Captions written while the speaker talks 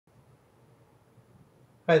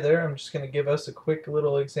Hi there, I'm just going to give us a quick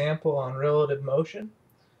little example on relative motion.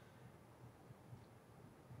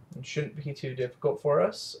 It shouldn't be too difficult for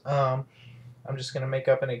us. I'm just going to make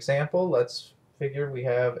up an example. Let's figure we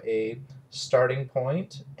have a starting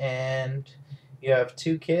point and you have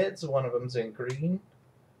two kids. One of them's in green,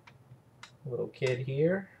 little kid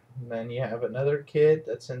here, and then you have another kid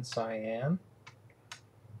that's in cyan.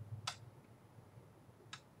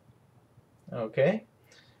 Okay,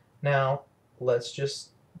 now let's just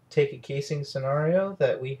take a casing scenario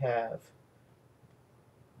that we have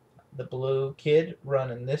the blue kid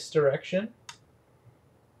run in this direction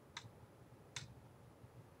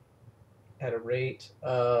at a rate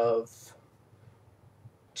of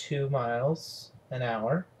 2 miles an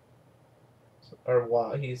hour,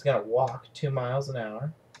 or he's going to walk 2 miles an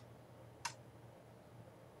hour.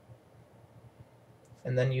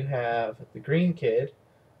 And then you have the green kid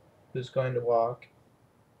who's going to walk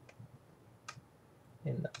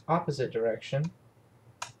in the opposite direction,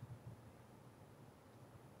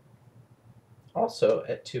 also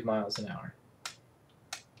at 2 miles an hour.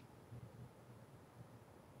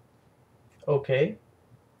 Okay,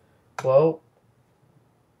 well,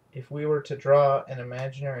 if we were to draw an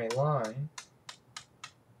imaginary line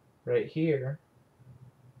right here,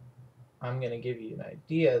 I'm going to give you an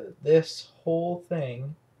idea that this whole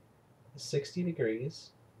thing is 60 degrees,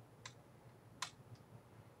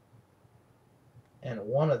 and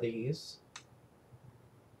one of these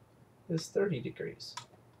is 30 degrees.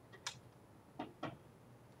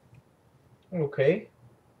 Okay,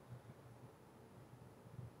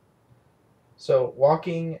 so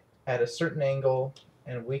walking at a certain angle,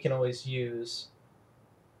 and we can always use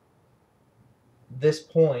this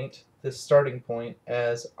point, this starting point,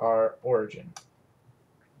 as our origin.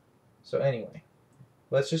 So anyway,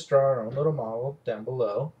 let's just draw our own little model down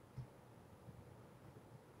below.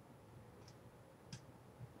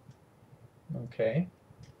 Okay,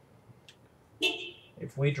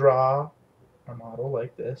 if we draw our model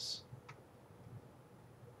like this,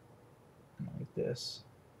 and like this,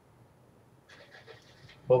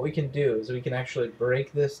 what we can do is we can actually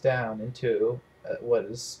break this down into what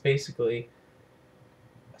is basically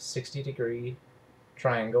a 60-degree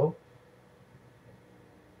triangle.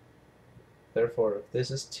 Therefore, if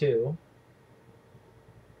this is 2,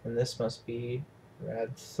 then this must be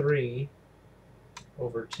rad 3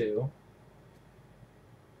 over 2,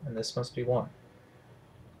 and this must be 1.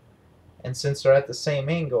 And since they're at the same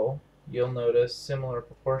angle, you'll notice similar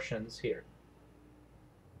proportions here.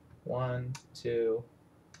 1, 2,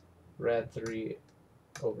 rad 3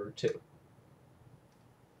 over 2.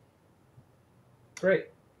 Great.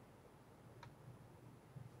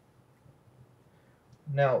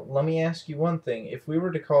 Now, let me ask you one thing. If we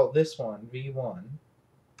were to call this one V1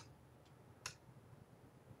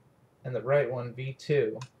 and the right one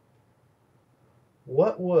V2,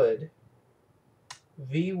 what would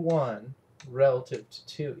V1 relative to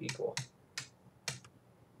 2 equal?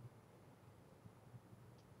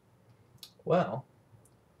 Well,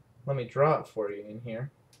 let me draw it for you in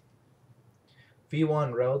here.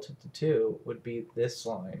 V1 relative to 2 would be this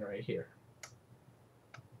line right here.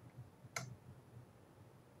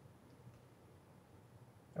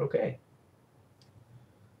 Okay.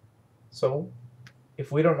 So,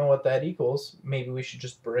 if we don't know what that equals, maybe we should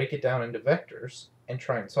just break it down into vectors and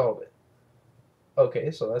try and solve it. Okay,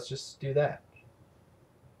 so let's just do that.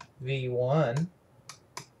 V1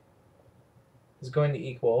 is going to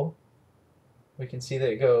equal, we can see that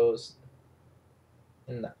it goes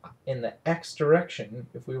in the x direction.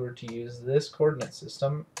 If we were to use this coordinate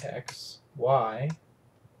system, x, y,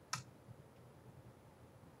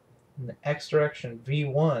 in the x direction,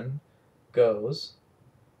 V1 goes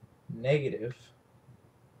negative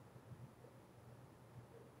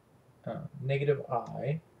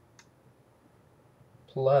I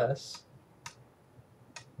plus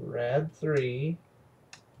rad 3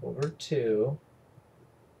 over 2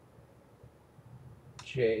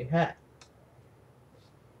 j hat.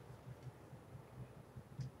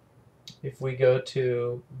 If we go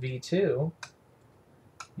to V2,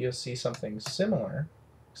 you'll see something similar,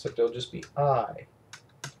 except it'll just be I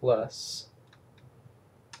plus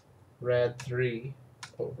rad 3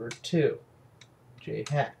 over 2 j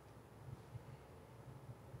hat.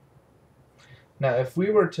 Now, if we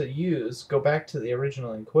were to go back to the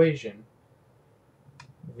original equation,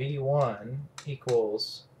 V1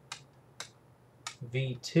 equals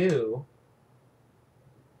V2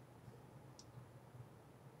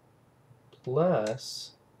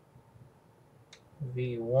 plus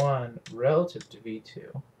V1 relative to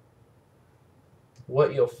V2,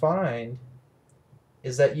 what you'll find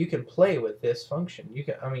is that you can play with this function. You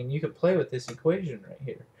can play with this equation right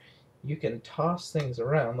here. You can toss things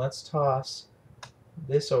around. Let's toss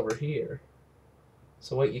this over here.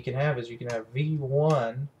 So what you can have is you can have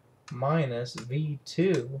V1 minus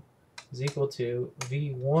V2 is equal to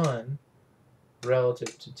V1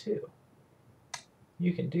 relative to 2.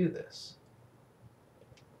 You can do this.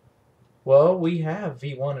 Well, we have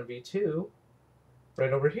V1 and V2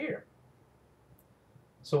 right over here.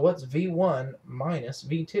 So what's V1 minus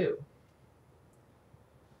V2?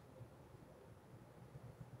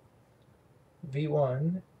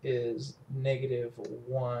 V1 is negative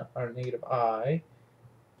 1 or negative I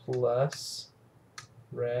plus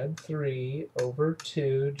rad 3 over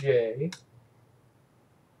 2j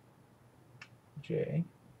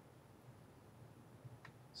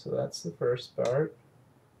so that's the first part,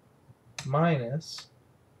 minus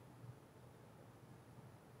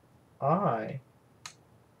I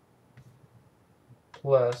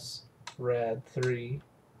plus rad 3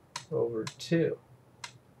 over 2j.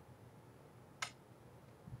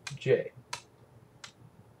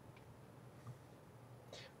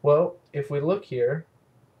 Well, if we look here,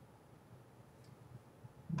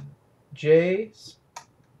 j's,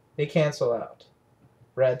 they cancel out.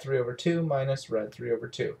 Rad 3 over 2 minus rad 3 over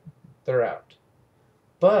 2. They're out.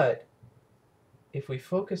 But if we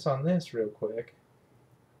focus on this real quick,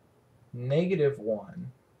 negative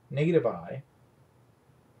 1, negative I,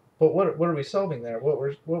 but what are we solving there? What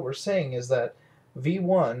we're saying is that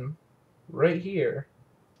V1 right here,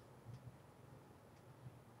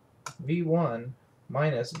 V1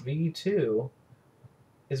 minus V2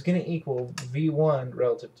 is going to equal V1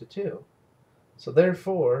 relative to 2. So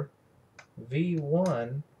therefore,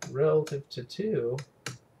 V1 relative to 2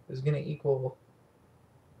 is going to equal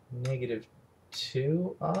negative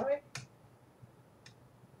 2I.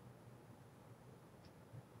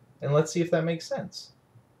 And let's see if that makes sense.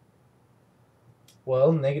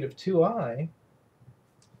 Well, negative 2I,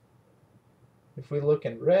 if we look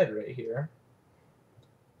in red right here,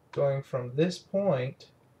 going from this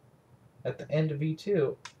point at the end of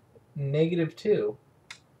V2, negative 2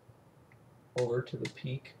 over to the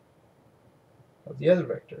peak of the other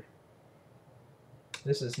vector.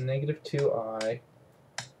 This is negative 2I,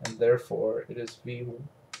 and therefore it is V1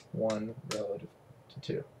 relative to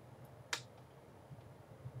 2.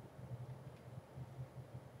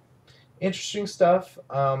 Interesting stuff.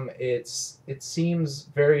 It seems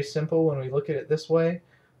very simple when we look at it this way,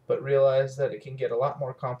 but realize that it can get a lot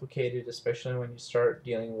more complicated, especially when you start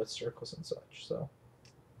dealing with circles and such. So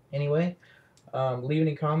anyway, leave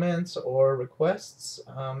any comments or requests,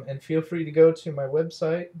 and feel free to go to my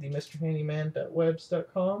website,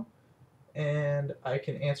 themrhandyman.webs.com, and I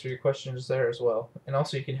can answer your questions there as well. And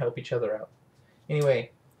also you can help each other out.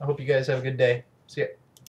 Anyway, I hope you guys have a good day. See ya.